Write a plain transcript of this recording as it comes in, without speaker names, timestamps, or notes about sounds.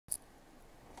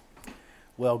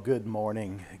Well, good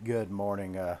morning. Good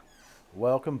morning.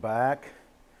 Welcome back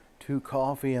to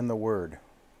Coffee and the Word.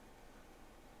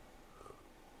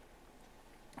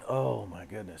 Oh my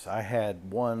goodness, I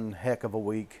had one heck of a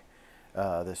week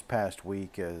this past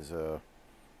week. As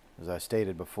I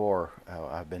stated before,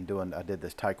 I did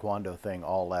this Taekwondo thing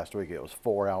all last week. It was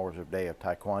 4 hours a day of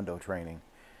Taekwondo training.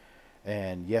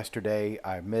 And yesterday,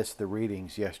 I missed the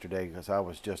readings yesterday because I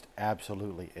was just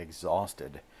absolutely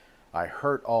exhausted. I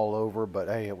hurt all over, but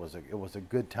hey, it was a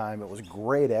good time. It was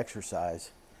great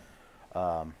exercise.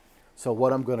 So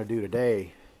what I'm going to do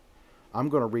today, I'm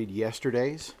going to read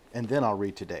yesterday's and then I'll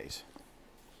read today's.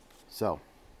 So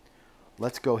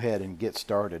let's go ahead and get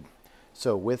started.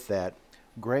 So with that,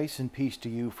 grace and peace to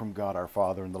you from God our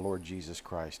Father and the Lord Jesus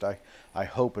Christ. I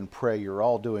hope and pray you're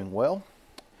all doing well.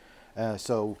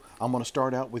 So I'm going to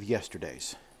start out with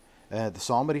yesterday's. The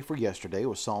psalmody for yesterday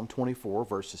was Psalm 24,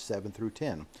 verses 7 through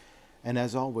 10. And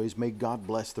as always, may God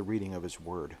bless the reading of His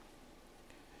Word.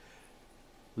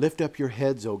 Lift up your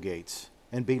heads, O gates,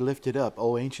 and be lifted up,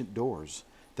 O ancient doors,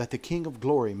 that the King of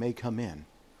glory may come in.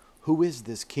 Who is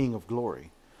this King of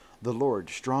glory? The Lord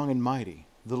strong and mighty,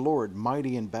 the Lord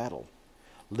mighty in battle.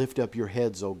 Lift up your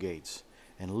heads, O gates,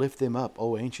 and lift them up,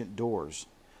 O ancient doors,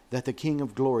 that the King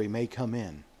of glory may come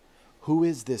in. Who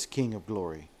is this King of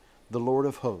glory? The Lord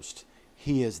of hosts.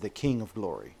 He is the King of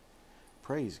glory.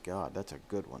 Praise God. That's a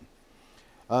good one.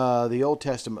 The Old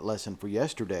Testament lesson for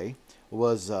yesterday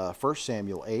was 1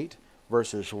 Samuel 8,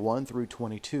 verses 1 through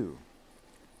 22.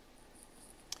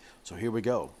 So here we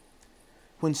go.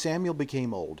 When Samuel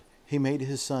became old, he made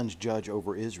his sons judge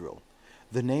over Israel.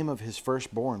 The name of his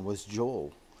firstborn was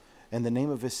Joel, and the name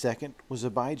of his second was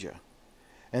Abijah.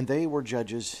 And they were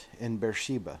judges in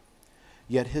Beersheba.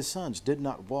 Yet his sons did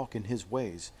not walk in his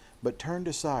ways, but turned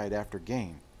aside after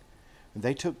gain.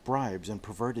 They took bribes and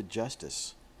perverted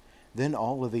justice. Then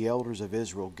all of the elders of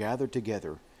Israel gathered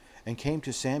together and came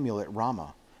to Samuel at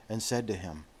Ramah and said to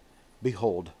him,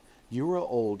 Behold, you are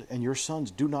old, and your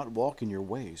sons do not walk in your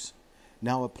ways.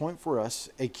 Now appoint for us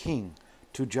a king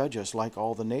to judge us like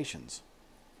all the nations.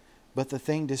 But the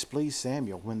thing displeased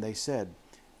Samuel when they said,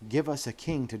 Give us a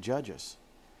king to judge us.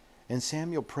 And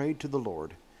Samuel prayed to the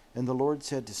Lord, and the Lord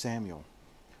said to Samuel,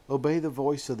 Obey the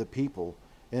voice of the people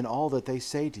in all that they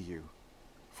say to you,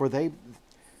 for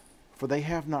they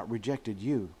have not rejected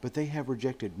you, but they have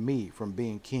rejected me from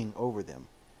being king over them,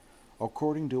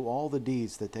 according to all the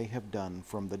deeds that they have done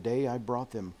from the day I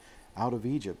brought them out of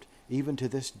Egypt, even to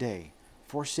this day,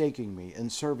 forsaking me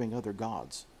and serving other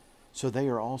gods. So they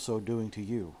are also doing to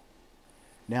you.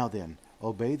 Now then,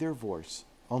 obey their voice,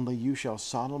 only you shall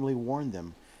solemnly warn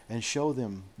them and show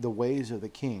them the ways of the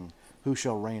king who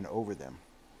shall reign over them.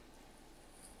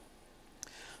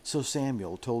 So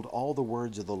Samuel told all the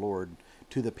words of the Lord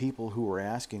to the people who were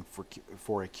asking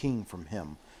for a king from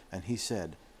him, and he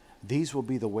said, These will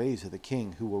be the ways of the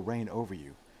king who will reign over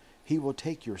you. He will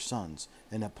take your sons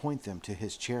and appoint them to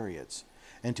his chariots,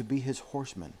 and to be his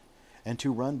horsemen, and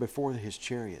to run before his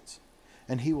chariots.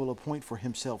 And he will appoint for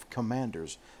himself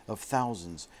commanders of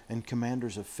thousands and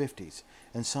commanders of fifties,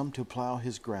 and some to plow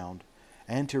his ground,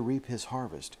 and to reap his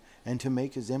harvest, and to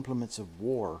make his implements of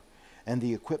war, and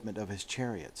the equipment of his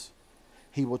chariots.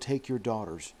 He will take your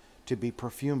daughters to be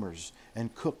perfumers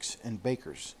and cooks and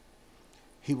bakers.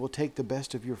 He will take the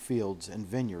best of your fields and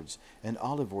vineyards and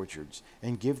olive orchards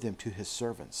and give them to his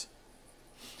servants.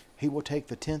 He will take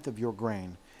the tenth of your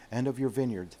grain and of your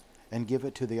vineyard and give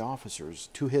it to his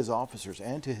officers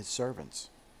and to his servants.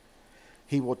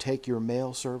 He will take your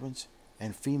male servants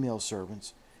and female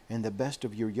servants and the best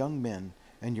of your young men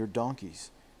and your donkeys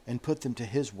and put them to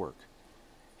his work.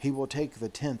 He will take the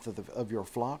tenth of your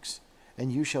flocks,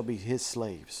 and you shall be his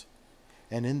slaves.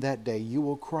 And in that day you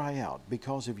will cry out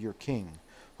because of your king,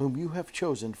 whom you have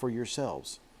chosen for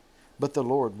yourselves. But the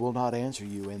Lord will not answer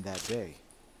you in that day.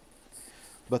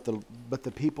 But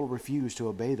the people refused to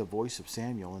obey the voice of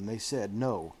Samuel, and they said,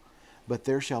 No, but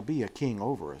there shall be a king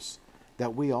over us,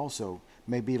 that we also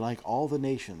may be like all the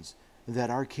nations, that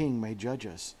our king may judge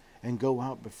us, and go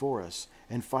out before us,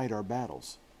 and fight our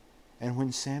battles. And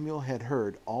when Samuel had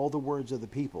heard all the words of the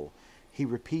people, he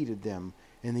repeated them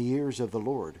in the ears of the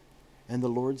Lord. And the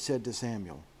Lord said to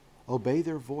Samuel, Obey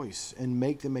their voice, and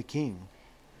make them a king.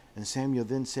 And Samuel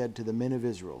then said to the men of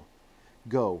Israel,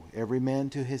 Go, every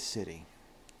man to his city.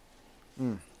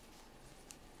 The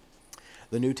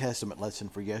New Testament lesson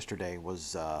for yesterday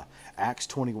was Acts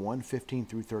 21, 15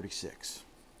 through 36.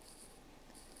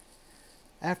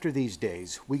 After these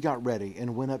days, we got ready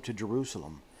and went up to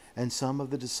Jerusalem, and some of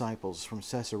the disciples from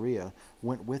Caesarea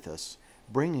went with us,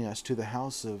 bringing us to the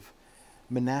house of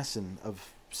Manasseh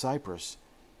of Cyprus,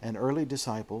 an early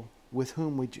disciple with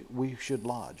whom we should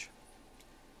lodge.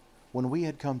 When we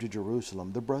had come to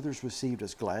Jerusalem, the brothers received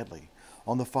us gladly.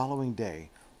 On the following day,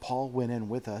 Paul went in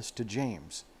with us to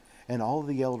James, and all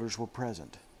the elders were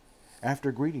present.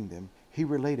 After greeting them, he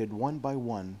related one by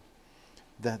one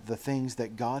the things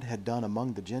that God had done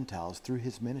among the Gentiles through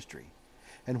his ministry.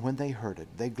 And when they heard it,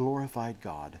 they glorified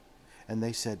God, and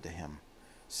they said to him,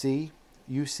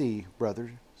 You see,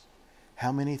 brothers,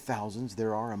 how many thousands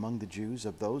there are among the Jews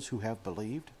of those who have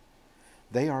believed?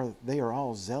 They are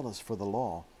all zealous for the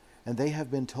law, and they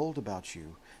have been told about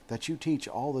you, that you teach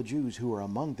all the Jews who are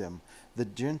among them, the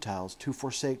Gentiles, to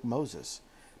forsake Moses,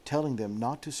 telling them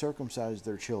not to circumcise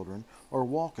their children or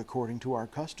walk according to our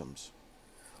customs.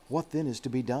 What then is to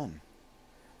be done?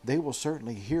 They will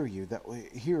certainly hear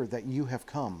that you have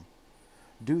come.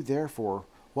 Do therefore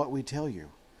what we tell you.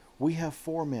 We have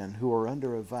 4 men who are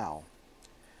under a vow.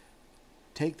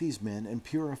 Take these men and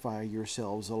purify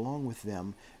yourselves along with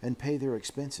them, and pay their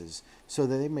expenses, so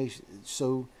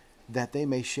that they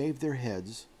may shave their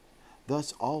heads.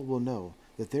 Thus all will know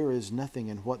that there is nothing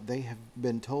in what they have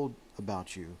been told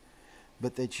about you,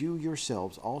 but that you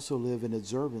yourselves also live in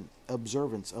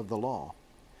observance of the law.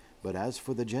 But as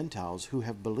for the Gentiles who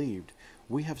have believed,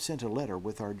 we have sent a letter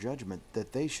with our judgment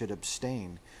that they should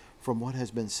abstain from what has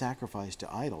been sacrificed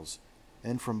to idols,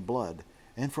 and from blood,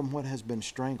 and from what has been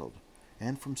strangled,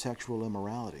 and from sexual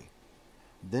immorality.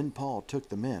 Then Paul took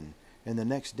the men, and the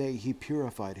next day he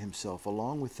purified himself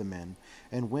along with the men,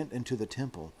 and went into the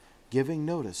temple, giving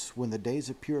notice when the days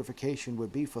of purification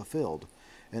would be fulfilled,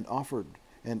 and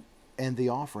the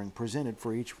offering presented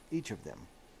for each of them.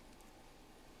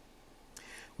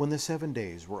 When the 7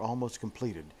 days were almost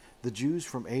completed, the Jews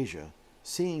from Asia,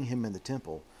 seeing him in the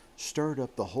temple, stirred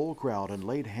up the whole crowd and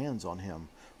laid hands on him,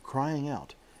 crying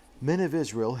out, Men of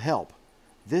Israel, help!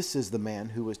 This is the man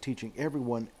who was teaching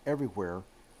everyone everywhere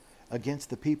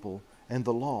against the people and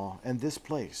the law and this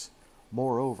place.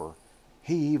 Moreover,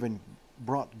 he even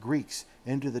brought Greeks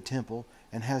into the temple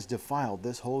and has defiled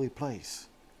this holy place.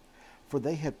 For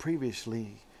they had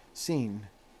previously seen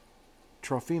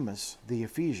Trophimus the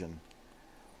Ephesian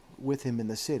with him in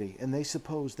the city, and they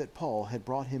supposed that Paul had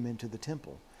brought him into the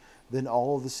temple. Then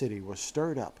all of the city was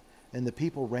stirred up, and the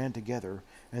people ran together,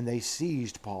 and they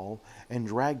seized Paul and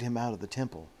dragged him out of the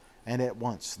temple. And at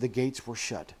once the gates were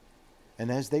shut.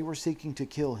 And as they were seeking to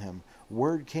kill him,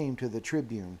 word came to the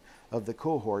tribune of the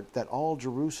cohort that all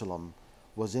Jerusalem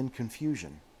was in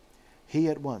confusion. He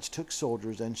at once took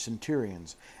soldiers and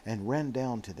centurions and ran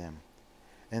down to them.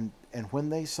 And when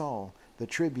they saw the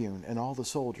tribune and all the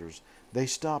soldiers, they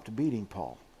stopped beating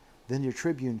Paul. Then the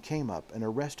tribune came up and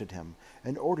arrested him,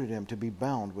 and ordered him to be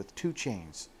bound with 2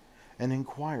 chains, and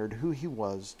inquired who he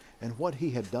was and what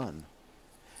he had done.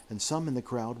 And some in the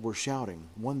crowd were shouting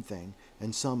one thing,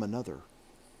 and some another.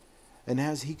 And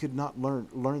as he could not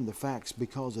learn the facts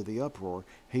because of the uproar,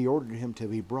 he ordered him to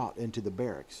be brought into the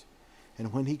barracks.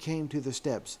 And when he came to the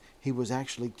steps, he was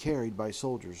actually carried by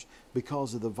soldiers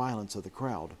because of the violence of the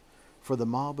crowd. For the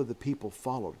mob of the people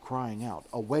followed, crying out,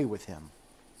 Away with him!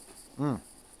 And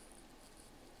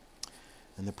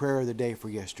the prayer of the day for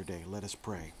yesterday, let us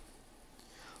pray.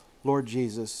 Lord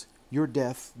Jesus, your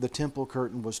death, the temple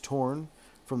curtain was torn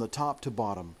from the top to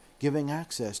bottom, giving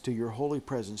access to your holy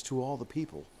presence to all the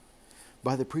people.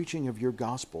 By the preaching of your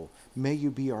gospel, may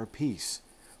you be our peace,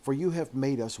 for you have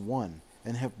made us one,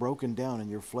 and have broken down in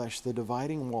your flesh the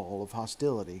dividing wall of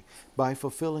hostility by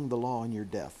fulfilling the law in your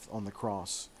death on the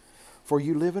cross. For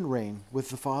you live and reign with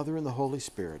the Father and the Holy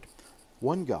Spirit,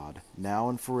 one God, now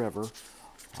and forever.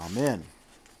 Amen.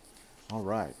 All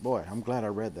right. Boy, I'm glad I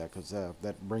read that, because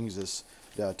that brings us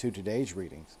to today's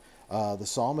readings. The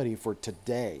psalmody for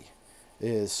today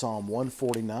is Psalm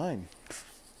 149.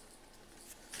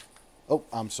 Oh,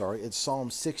 I'm sorry. It's Psalm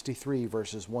 63,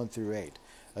 verses 1 through 8.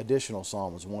 Additional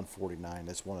Psalm is 149.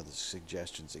 That's one of the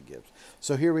suggestions it gives.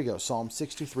 So here we go. Psalm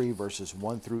 63, verses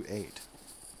 1 through 8.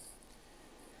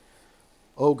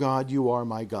 O God, you are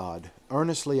my God.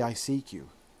 Earnestly I seek you.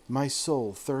 My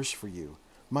soul thirsts for you.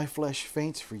 My flesh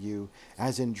faints for you,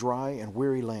 as in dry and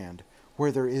weary land,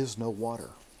 where there is no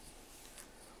water.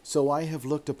 So I have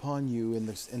looked upon you in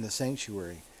the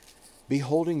sanctuary,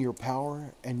 beholding your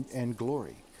power and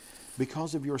glory.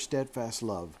 Because of your steadfast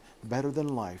love, better than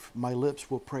life, my lips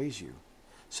will praise you.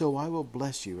 So I will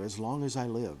bless you as long as I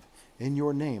live. In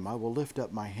your name I will lift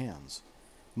up my hands.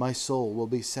 My soul will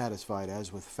be satisfied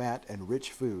as with fat and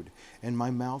rich food, and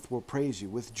my mouth will praise you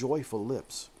with joyful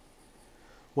lips.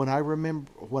 When I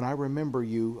remember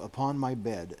you upon my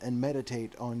bed, and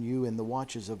meditate on you in the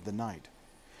watches of the night.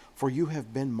 For you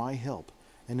have been my help,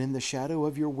 and in the shadow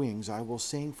of your wings I will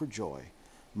sing for joy.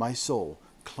 My soul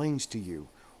clings to you.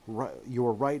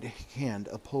 Your right hand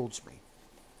upholds me.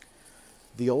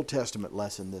 The Old Testament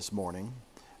lesson this morning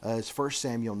is 1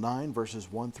 Samuel 9,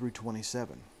 verses 1 through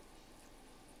 27.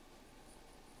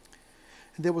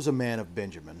 And there was a man of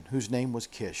Benjamin, whose name was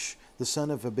Kish, the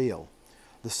son of Abiel,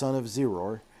 the son of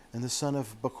Zeror, and the son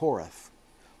of Bechorath,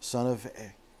 son of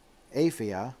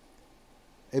Aphiah,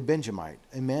 a Benjamite,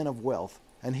 a man of wealth.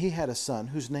 And he had a son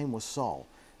whose name was Saul,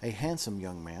 a handsome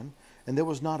young man, and there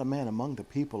was not a man among the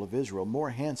people of Israel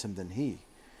more handsome than he.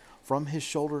 From his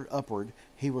shoulder upward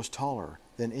he was taller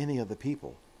than any of the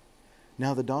people.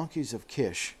 Now the donkeys of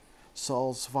Kish,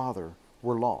 Saul's father,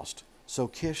 were lost. So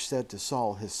Kish said to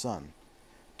Saul his son,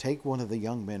 "Take one of the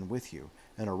young men with you,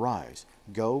 and arise,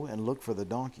 go and look for the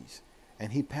donkeys."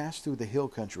 And he passed through the hill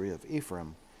country of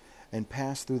Ephraim, and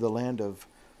passed through the land of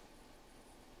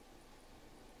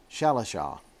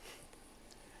Shalishah.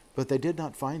 But they did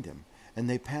not find them. And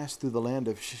they passed through the land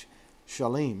of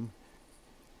Shalim,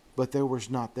 but there was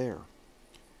not there.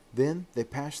 Then they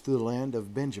passed through the land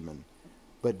of Benjamin,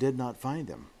 but did not find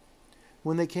them.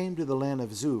 When they came to the land of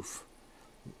Zuph,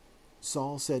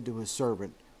 Saul said to his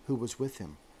servant who was with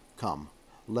him, "Come,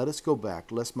 let us go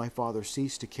back, lest my father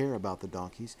cease to care about the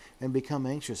donkeys and become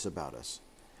anxious about us."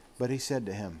 But he said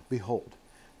to him, "Behold,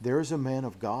 there is a man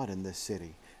of God in this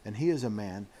city, and he is a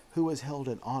man who is held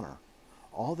in honor.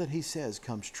 All that he says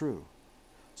comes true.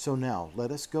 So now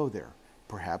let us go there.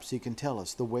 Perhaps he can tell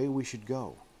us the way we should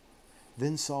go."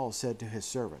 Then Saul said to his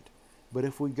servant, "But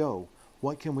if we go,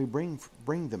 what can we bring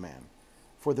the man?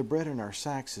 For the bread in our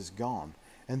sacks is gone,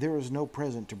 and there is no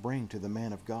present to bring to the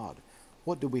man of God.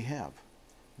 What do we have?"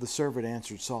 The servant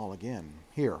answered Saul again,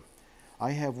 "Here,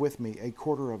 I have with me a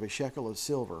quarter of a shekel of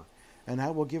silver, and I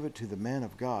will give it to the man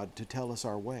of God to tell us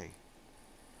our way."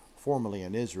 Formerly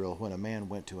in Israel, when a man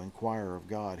went to inquire of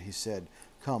God, he said,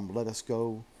 "Come, let us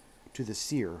go to the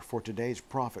seer," for today's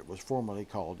prophet was formerly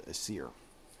called a seer.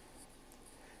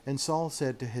 And Saul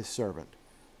said to his servant,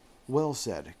 "Well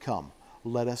said, come,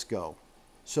 let us go."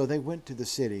 So they went to the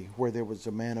city where there was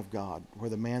a man of God, where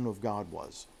the man of God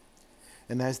was.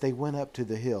 And as they went up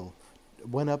the hill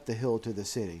to the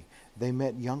city, they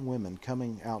met young women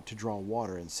coming out to draw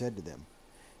water, and said to them,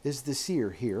 "Is the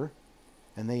seer here?"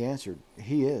 And they answered,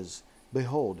 "He is.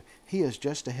 Behold, he is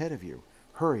just ahead of you.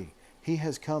 Hurry, he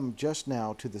has come just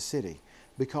now to the city,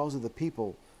 because the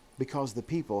people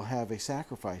have a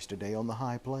sacrifice today on the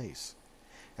high place.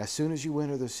 As soon as you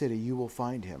enter the city, you will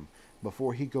find him,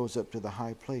 before he goes up to the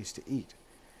high place to eat.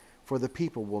 For the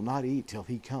people will not eat till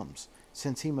he comes,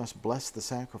 since he must bless the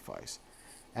sacrifice.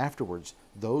 Afterwards,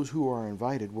 those who are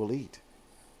invited will eat.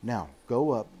 Now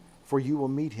go up, for you will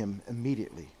meet him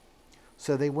immediately."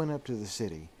 So they went up to the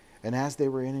city, and as they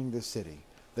were entering the city,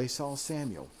 they saw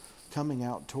Samuel coming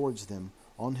out towards them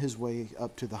on his way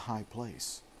up to the high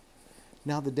place.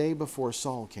 Now the day before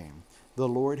Saul came, the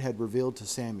Lord had revealed to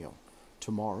Samuel,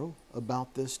 "Tomorrow,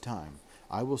 about this time,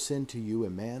 I will send to you a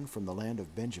man from the land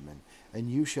of Benjamin, and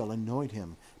you shall anoint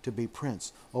him to be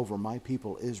prince over my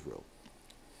people Israel.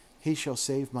 He shall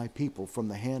save my people from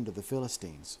the hand of the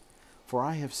Philistines. For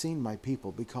I have seen my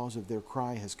people, because of their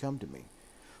cry has come to me."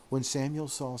 When Samuel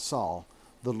saw Saul,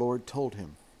 the Lord told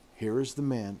him, "Here is the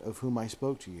man of whom I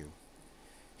spoke to you.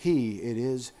 He it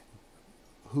is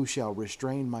who shall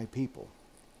restrain my people."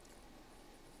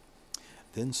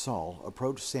 Then Saul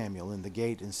approached Samuel in the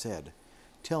gate and said,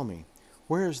 "Tell me,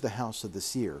 where is the house of the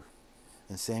seer?"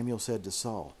 And Samuel said to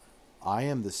Saul, "I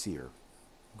am the seer.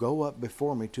 Go up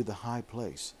before me to the high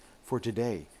place, for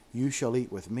today you shall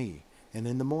eat with me, and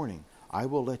in the morning I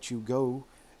will let you go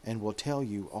and will tell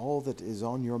you all that is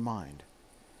on your mind.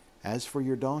 As for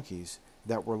your donkeys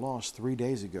that were lost 3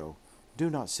 days ago,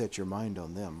 do not set your mind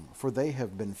on them, for they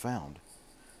have been found.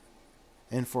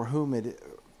 And for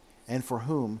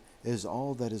whom is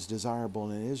all that is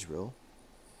desirable in Israel?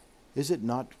 Is it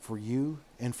not for you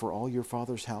and for all your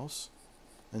father's house?"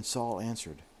 And Saul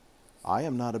answered, "I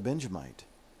am not a Benjamite,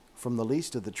 from the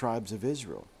least of the tribes of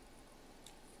Israel."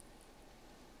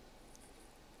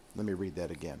 Let me read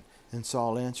that again. And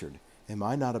Saul answered, "Am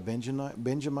I not a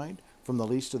Benjamite, from the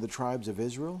least of the tribes of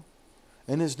Israel?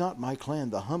 And is not my clan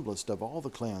the humblest of all the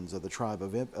clans of the tribe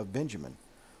of Benjamin?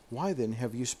 Why then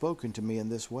have you spoken to me in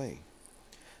this way?"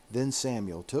 Then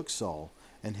Samuel took Saul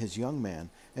and his young man,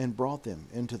 and brought them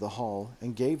into the hall,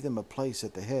 and gave them a place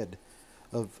at the head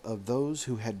of those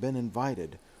who had been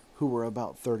invited, who were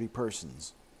about 30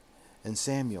 persons. And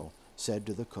Samuel said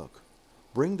to the cook,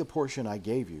 "Bring the portion I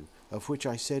gave you, of which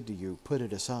I said to you, put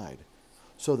it aside."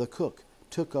 So the cook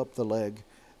took up the leg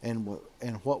and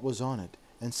what was on it,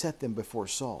 and set them before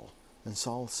Saul. And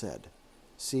Saul said,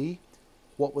 "See,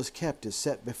 what was kept is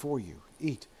set before you.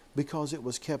 Eat, because it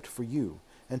was kept for you,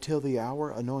 until the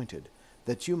hour anointed,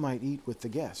 that you might eat with the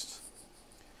guests."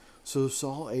 So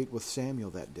Saul ate with Samuel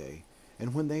that day,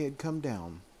 and when they had come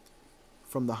down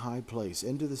from the high place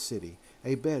into the city,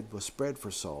 a bed was spread for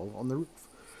Saul on the roof.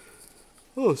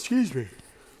 Oh, excuse me.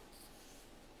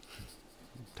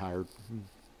 Tired.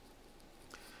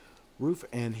 Roof,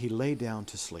 and he lay down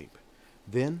to sleep.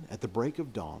 Then, at the break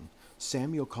of dawn,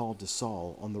 Samuel called to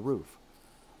Saul on the roof,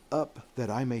 "Up, that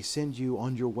I may send you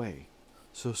on your way."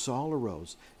 So Saul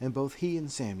arose, and both he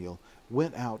and Samuel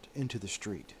went out into the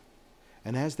street.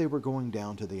 And as they were going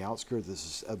down to the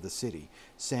outskirts of the city,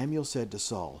 Samuel said to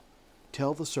Saul,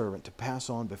 "Tell the servant to pass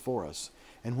on before us,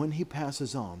 and when he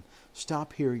passes on,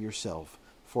 stop here yourself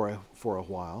for a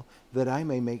while, that I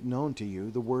may make known to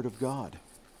you the word of God."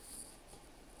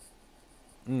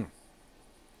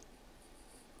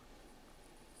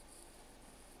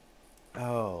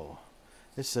 Oh,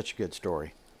 this is such a good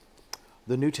story.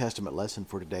 The New Testament lesson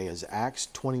for today is Acts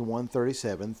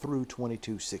 21:37 through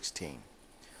 22:16.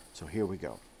 So here we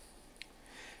go.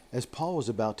 As Paul was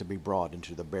about to be brought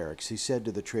into the barracks, he said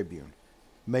to the tribune,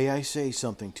 "May I say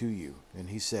something to you?" And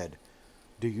he said,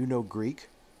 "Do you know Greek?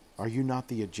 Are you not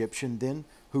the Egyptian, then,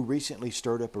 who recently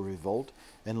stirred up a revolt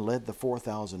and led the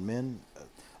 4,000 men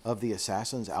of the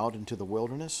assassins out into the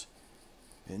wilderness?"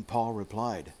 And Paul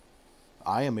replied,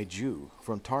 "I am a Jew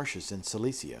from Tarshish in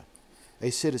Cilicia,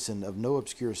 a citizen of no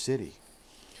obscure city.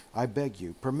 I beg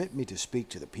you, permit me to speak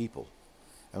to the people."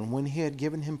 And when he had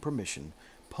given him permission,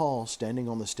 Paul, standing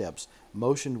on the steps,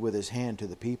 motioned with his hand to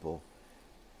the people,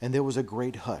 and there was a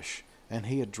great hush, and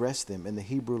he addressed them in the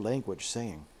Hebrew language,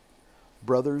 saying,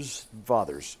 "Brothers,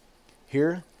 fathers,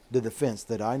 hear the defense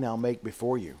that I now make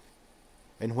before you."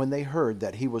 And when they heard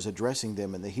that he was addressing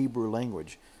them in the Hebrew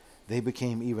language, they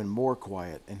became even more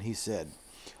quiet, and he said,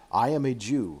 "I am a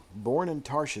Jew, born in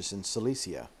Tarshish in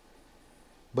Cilicia,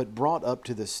 but brought up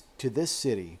to this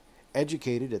city,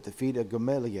 educated at the feet of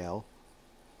Gamaliel,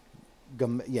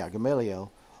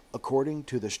 according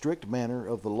to the strict manner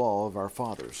of the law of our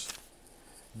fathers,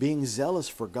 being zealous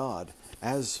for God,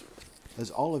 as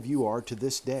all of you are to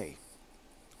this day.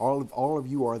 All of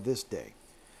you are this day.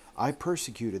 I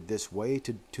persecuted this way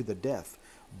to the death,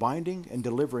 binding and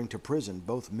delivering to prison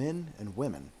both men and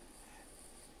women.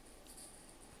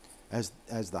 As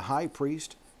the high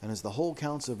priest and as the whole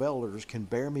council of elders can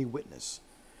bear me witness.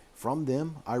 From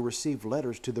them I received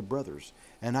letters to the brothers,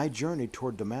 and I journeyed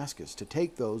toward Damascus to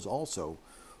take those also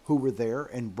who were there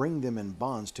and bring them in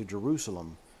bonds to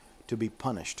Jerusalem to be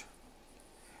punished.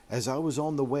 As I was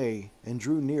on the way and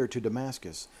drew near to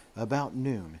Damascus, about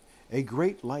noon, a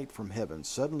great light from heaven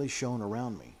suddenly shone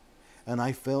around me, and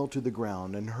I fell to the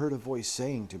ground and heard a voice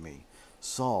saying to me,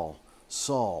 'Saul,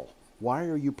 Saul, why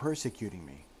are you persecuting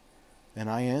me?' And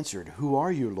I answered, 'Who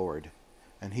are you, Lord?'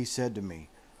 And he said to me,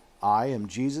 'I am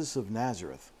Jesus of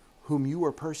Nazareth, whom you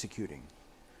are persecuting.'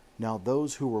 Now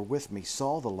those who were with me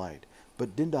saw the light,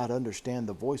 but did not understand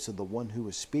the voice of the one who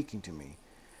was speaking to me.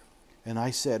 And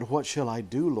I said, 'What shall I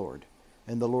do, Lord?'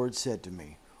 And the Lord said to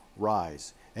me,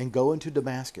 'Rise, and go into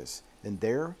Damascus, and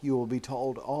there you will be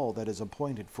told all that is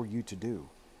appointed for you to do.'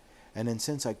 And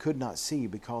since I could not see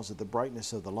because of the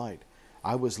brightness of the light,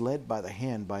 I was led by the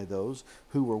hand by those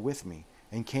who were with me,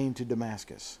 and came to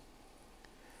Damascus.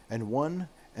 And one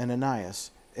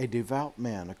Ananias, a devout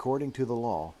man according to the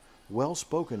law, well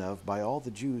spoken of by all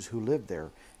the Jews who lived there,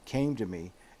 came to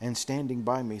me, and standing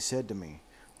by me said to me,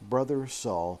 'Brother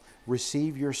Saul,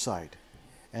 receive your sight.'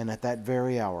 And at that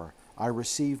very hour I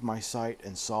received my sight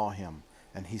and saw him.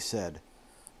 And he said,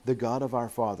 'The God of our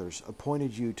fathers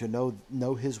appointed you to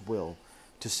know his will,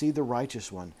 to see the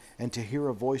righteous one, and to hear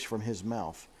a voice from his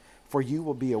mouth. For you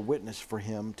will be a witness for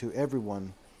him to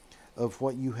everyone of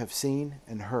what you have seen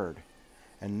and heard.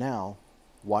 And now,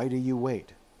 why do you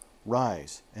wait?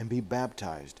 Rise and be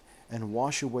baptized, and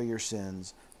wash away your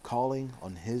sins, calling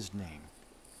on his name.'"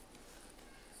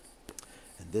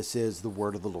 And this is the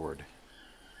word of the Lord.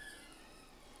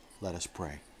 Let us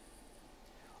pray.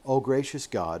 O gracious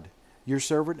God, your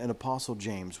servant and apostle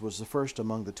James was the first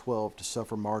among the 12 to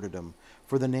suffer martyrdom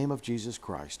for the name of Jesus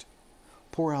Christ.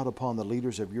 Pour out upon the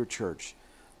leaders of your church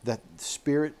that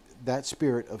spirit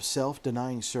of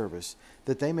self-denying service,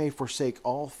 that they may forsake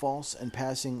all false and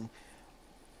passing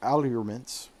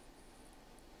allurements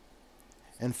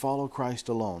and follow Christ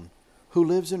alone, who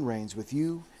lives and reigns with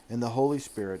you in the Holy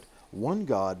Spirit, one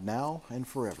God, now and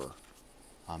forever.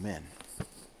 Amen.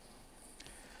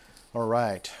 All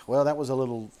right. Well, that was a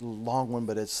little long one,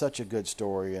 but it's such a good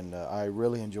story, and I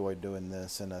really enjoyed doing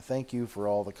this. And thank you for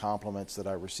all the compliments that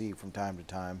I receive from time to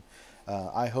time.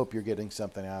 I hope you're getting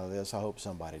something out of this. I hope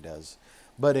somebody does.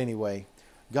 But anyway,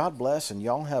 God bless, and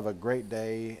y'all have a great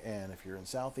day. And if you're in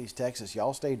Southeast Texas,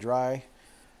 y'all stay dry.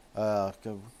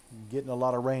 'Cause getting a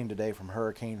lot of rain today from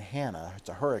Hurricane Hannah. It's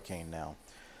a hurricane now.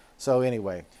 So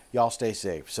anyway, y'all stay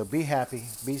safe. So be happy,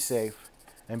 be safe,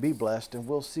 and be blessed. And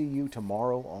we'll see you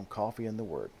tomorrow on Coffee and the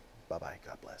Word. Bye-bye.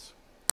 God bless.